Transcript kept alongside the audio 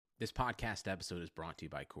This podcast episode is brought to you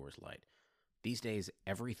by Coors Light. These days,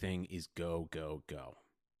 everything is go, go, go.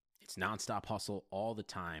 It's nonstop hustle all the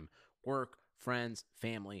time. Work, friends,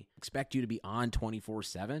 family, expect you to be on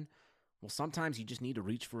 24/7. Well, sometimes you just need to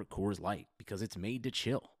reach for a Coors Light because it's made to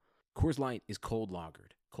chill. Coors Light is cold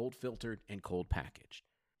lagered, cold filtered, and cold packaged.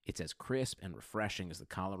 It's as crisp and refreshing as the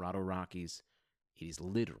Colorado Rockies. It is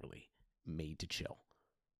literally made to chill.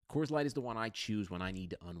 Coors Light is the one I choose when I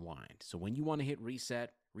need to unwind. So when you want to hit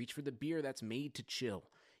reset, reach for the beer that's made to chill.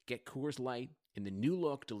 Get Coors Light in the new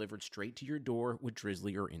look delivered straight to your door with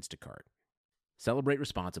Drizzly or Instacart. Celebrate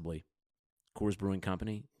responsibly. Coors Brewing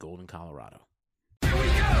Company, Golden, Colorado. Here we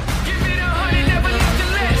go. Give it 100, never left the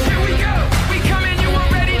list. Here we go. We coming, you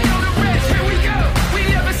already know the rest. Here we go. We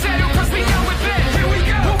never settle cause we know it best. Here we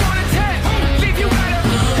go. Who want a 10? Who leave you out of?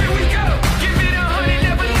 Here we go. Give it 100,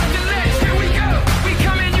 never left the list. Here we go. We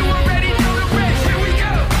coming, you already know the rest. Here we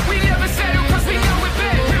go. We never settle cause we know it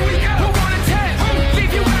best. Here we go. Who want a 10? Who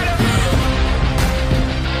leave you out of?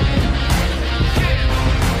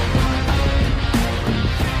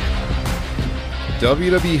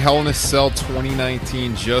 WWE Hell in a Cell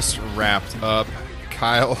 2019 just wrapped up.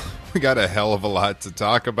 Kyle, we got a hell of a lot to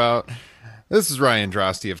talk about. This is Ryan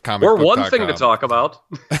Drosty of Comic Or Book. one thing to talk about.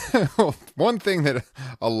 One thing that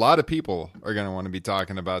a lot of people are going to want to be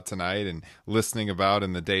talking about tonight and listening about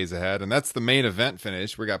in the days ahead, and that's the main event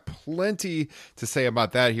finish. We got plenty to say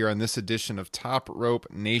about that here on this edition of Top Rope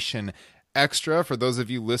Nation Extra. For those of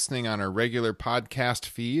you listening on our regular podcast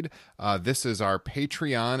feed, this is our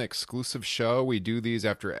Patreon exclusive show. We do these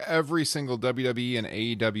after every single WWE and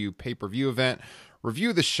AEW pay-per-view event.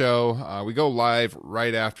 Review the show. We go live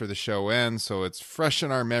right after the show ends, so it's fresh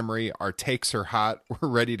in our memory. Our takes are hot. We're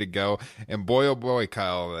ready to go. And boy, oh boy,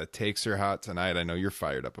 Kyle, the takes are hot tonight. I know you're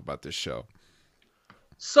fired up about this show.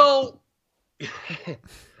 So,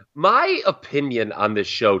 my opinion on this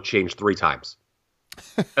show changed 3 times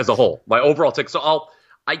as a whole. My overall take. So,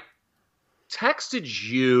 I texted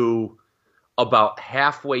you about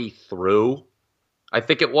halfway through, I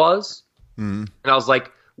think it was. And I was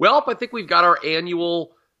like, well, I think we've got our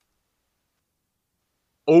annual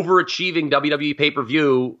overachieving WWE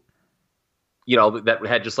pay-per-view, you know, that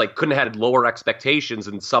had just like couldn't have had lower expectations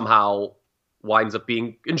and somehow winds up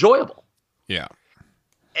being enjoyable. Yeah.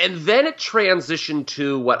 And then it transitioned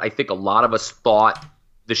to what I think a lot of us thought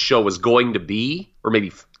the show was going to be, or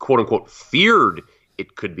maybe quote unquote feared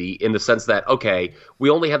it could be, in the sense that, okay, we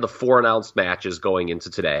only had the 4 announced matches going into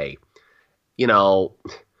today. You know,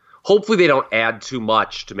 hopefully they don't add too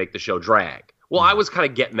much to make the show drag. Well, I was kind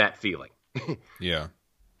of getting that feeling. Yeah.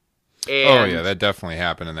 And that definitely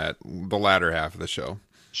happened in the latter half of the show.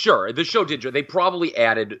 Sure, the show did. They probably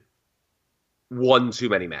added 1 too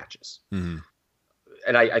many matches. Mm-hmm.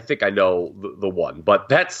 And I think I know the one, but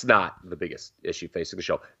that's not the biggest issue facing the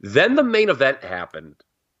show. Then the main event happened,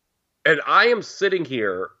 and I am sitting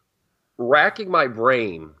here racking my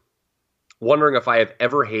brain, wondering if I have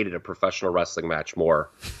ever hated a professional wrestling match more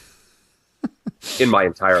in my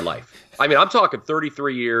entire life. I mean, I'm talking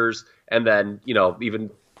 33 years, and then, even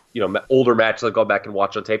older matches I've gone back and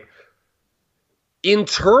watched on tape. In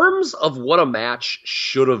terms of what a match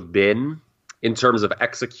should have been, in terms of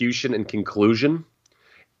execution and conclusion,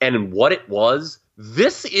 and what it was,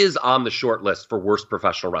 this is on the short list for worst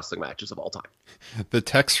professional wrestling matches of all time. The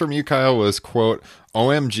text from you, Kyle, was, quote,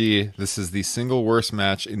 OMG, this is the single worst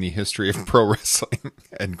match in the history of pro wrestling,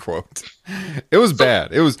 end quote. It was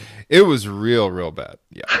bad. It was real bad.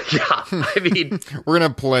 Yeah. Yeah. I mean, we're going to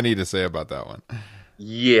have plenty to say about that one.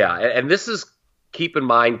 Yeah. And this is, keep in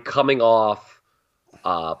mind, coming off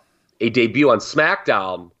a debut on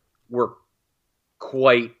SmackDown where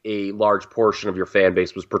quite a large portion of your fan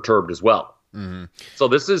base was perturbed as well. Mm-hmm. So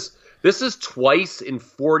this is twice in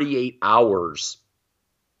 48 hours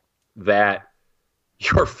that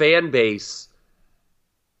your fan base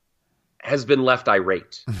has been left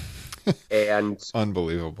irate. And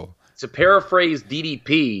unbelievable. To paraphrase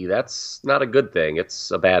DDP, that's not a good thing.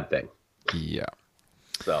 It's a bad thing. Yeah.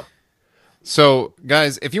 So,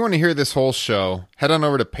 guys, if you want to hear this whole show, head on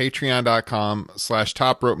over to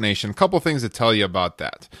patreon.com/TopRopeNation. A couple things to tell you about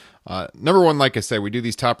that. Number one, like I said, we do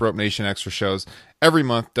these Top Rope Nation extra shows every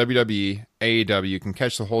month. WWE, AEW, you can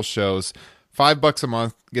catch the whole shows. $5 a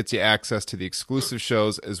month gets you access to the exclusive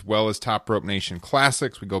shows as well as Top Rope Nation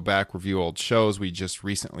Classics. We go back, review old shows. We just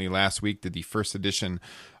recently, last week, did the first edition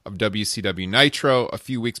of WCW Nitro. A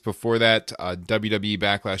few weeks before that, WWE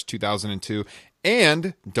Backlash 2002.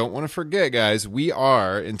 And don't want to forget, guys, we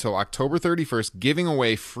are, until October 31st, giving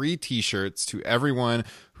away free t-shirts to everyone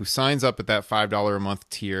who who signs up at that $5 a month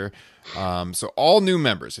tier. So all new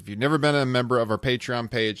members, if you've never been a member of our Patreon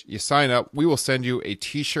page, you sign up, we will send you a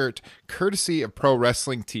t-shirt courtesy of Pro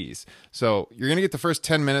Wrestling Tees. So you're going to get the first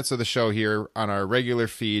 10 minutes of the show here on our regular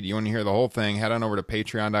feed. You want to hear the whole thing, head on over to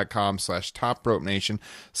patreon.com/TopRopeNation.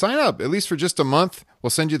 Sign up, at least for just a month. We'll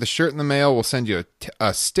send you the shirt in the mail. We'll send you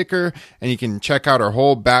a sticker, and you can check out our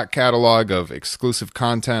whole back catalog of exclusive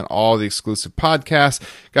content, all the exclusive podcasts.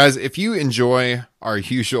 Guys, if you enjoy our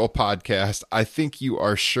usual podcast, I think you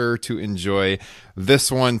are sure to enjoy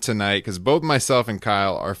this one tonight, because both myself and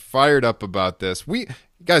Kyle are fired up about this. We're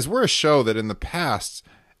a show that in the past,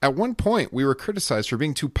 at one point, we were criticized for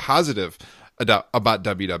being too positive about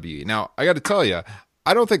WWE. Now, I got to tell you,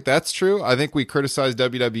 I don't think that's true. I think we criticize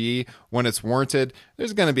WWE when it's warranted.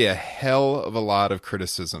 There's going to be a hell of a lot of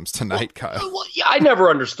criticisms tonight, Kyle. Well, yeah, I never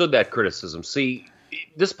understood that criticism. See,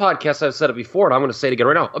 this podcast, I've said it before, and I'm going to say it again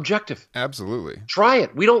right now. Objective. Absolutely. Try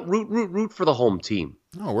it. We don't root for the home team.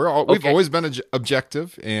 No, we've always been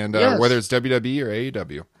objective, and Yes. whether it's WWE or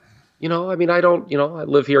AEW. I mean, I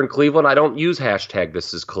live here in Cleveland. I don't use hashtag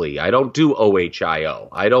this is Cle. I don't do OHIO.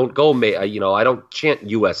 I don't go, I don't chant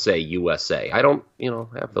USA, USA. I don't,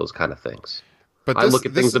 have those kind of things. But I look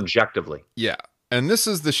at things objectively. Yeah. And this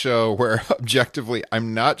is the show where objectively,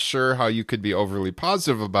 I'm not sure how you could be overly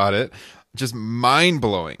positive about it. Just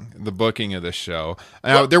mind-blowing, the booking of this show.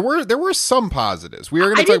 Now, there were some positives. We are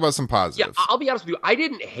going to talk about some positives. Yeah, I'll be honest with you. I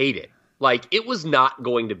didn't hate it. Like, it was not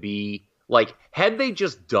going to be, like, had they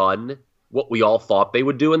just done what we all thought they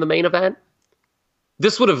would do in the main event,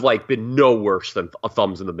 this would have, like, been no worse than a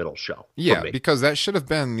thumbs in the middle show. Yeah, because that should have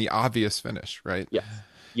been the obvious finish, right? Yeah.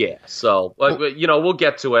 Yeah, so we'll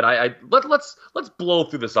get to it. Let's blow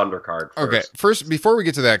through this undercard first. Okay, first, before we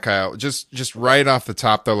get to that, Kyle, just right off the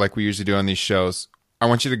top though, like we usually do on these shows, I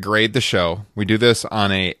want you to grade the show. We do this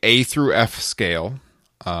on A through F scale.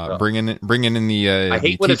 Bringing in the I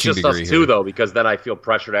hate when it's just us two though, because then I feel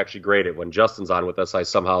pressure to actually grade it. When Justin's on with us, I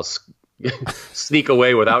somehow sneak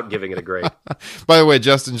away without giving it a grade. By the way,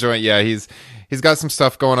 Justin joined. Yeah, he's got some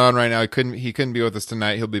stuff going on right now. He couldn't be with us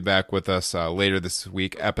tonight. He'll be back with us later this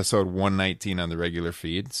week, episode 119 on the regular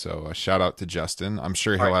feed. So shout out to Justin. I'm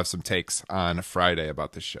sure he'll have some takes on Friday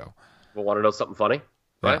about this show. Well, want to know something funny?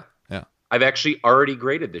 Right? Yeah. I've actually already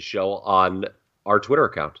graded this show on our Twitter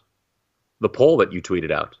account. The poll that you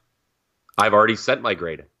tweeted out. I've already sent my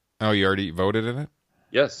grade. Oh, you already voted in it?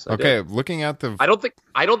 Yes. I okay. did. Looking at the, I don't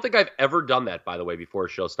think I've ever done that. By the way, before a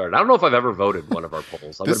show started, I don't know if I've ever voted one of our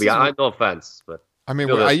polls. I'm going to be honest. No offense, but I mean,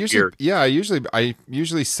 I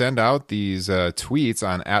usually send out these tweets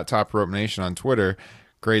on @TopRopeNation on Twitter,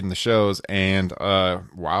 grading the shows, and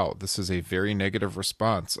wow, this is a very negative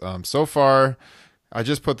response. So far, I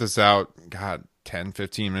just put this out. God. 10,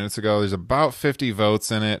 15 minutes ago. There's about 50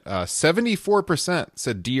 votes in it. 74%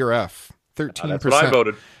 said D or F. 13%. That's what I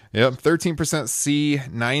voted. Yep. 13% C,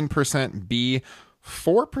 9% B,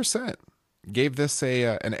 4% gave this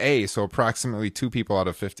an A. So approximately 2 people out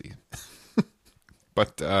of 50.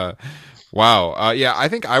 But wow. Yeah, I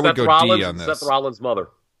think I would go D on this. Seth Rollins' mother.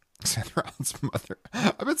 Seth Rollins' mother.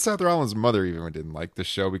 I bet Seth Rollins' mother even didn't like the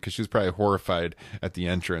show because she was probably horrified at the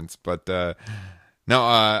entrance. But no,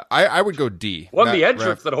 I would go D. Wasn't the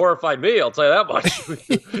entrance that horrified me, I'll tell you that much.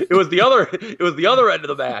 It was the other end of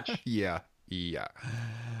the match. Yeah.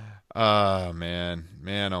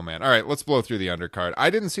 Man, oh man. All right, let's blow through the undercard. I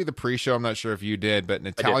didn't see the pre-show. I'm not sure if you did, but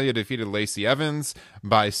Natalya defeated Lacey Evans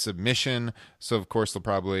by submission. So of course they'll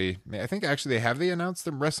probably. I think actually they announced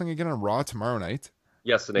them wrestling again on Raw tomorrow night.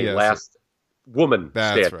 Yes, and last woman.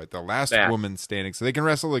 That's right, the last woman standing. So they can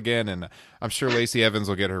wrestle again, and I'm sure Lacey Evans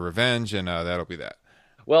will get her revenge, and that'll be that.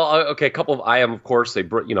 Well, okay, I am, of course,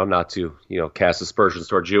 not to, cast aspersions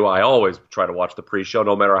towards you. I always try to watch the pre-show,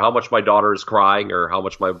 no matter how much my daughter is crying or how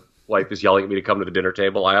much my wife is yelling at me to come to the dinner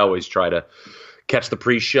table. I always try to catch the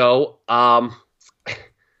pre-show.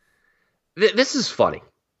 This is funny.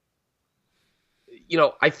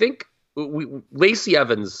 I think Lacey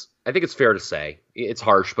Evans, I think it's fair to say, it's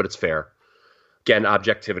harsh, but it's fair. Again,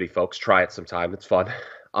 objectivity, folks. Try it sometime. It's fun.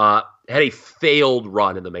 Had a failed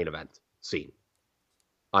run in the main event scene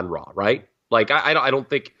on Raw, right? Like, I don't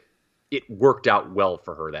think it worked out well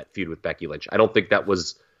for her, that feud with Becky Lynch. I don't think that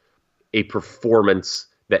was a performance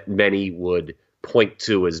that many would point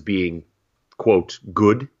to as being, quote,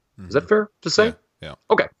 good. Mm-hmm. Is that fair to say? Yeah.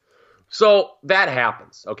 Okay. So that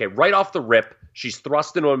happens. Okay, right off the rip, she's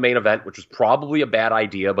thrust into a main event, which was probably a bad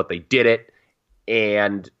idea, but they did it.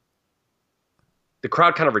 And the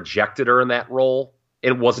crowd kind of rejected her in that role.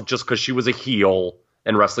 And it wasn't just because she was a heel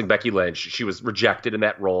and wrestling Becky Lynch. She was rejected in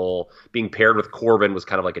that role. Being paired with Corbin was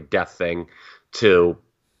kind of like a death thing to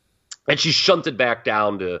And she's shunted back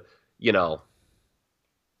down to, you know,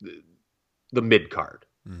 the mid card,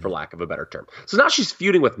 for lack of a better term. So now she's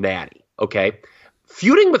feuding with Natty, okay?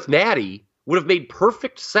 Feuding with Natty would have made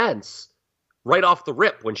perfect sense right off the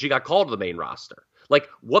rip when she got called to the main roster. Like,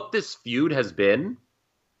 what this feud has been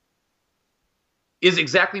is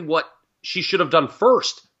exactly what she should have done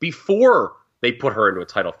first before they put her into a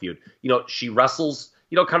title feud. You know, she wrestles,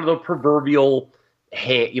 you know, kind of the proverbial,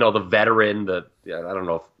 hand, you know, the veteran, I don't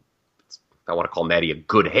know if I want to call Natty a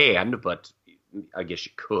good hand, but I guess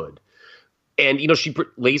you could. And, you know,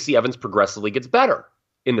 Lacey Evans progressively gets better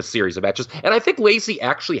in the series of matches. And I think Lacey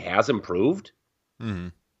actually has improved.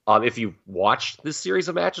 If you watched this series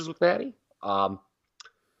of matches with Natty.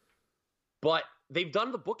 But they've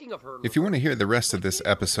done the booking of her. If you want to hear the rest of this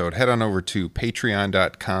episode, head on over to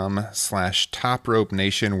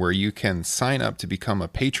patreon.com/topropenation, where you can sign up to become a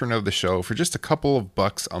patron of the show for just a couple of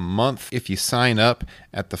bucks a month. If you sign up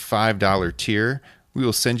at the $5 tier, we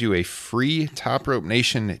will send you a free Top Rope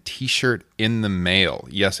Nation t-shirt in the mail.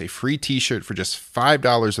 Yes, a free t-shirt for just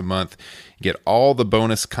 $5 a month. You get all the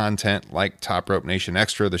bonus content like Top Rope Nation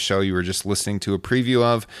Extra, the show you were just listening to a preview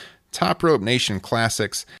of, Top Rope Nation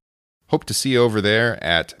Classics. Hope to see you over there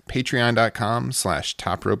at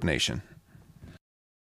patreon.com/topropenation.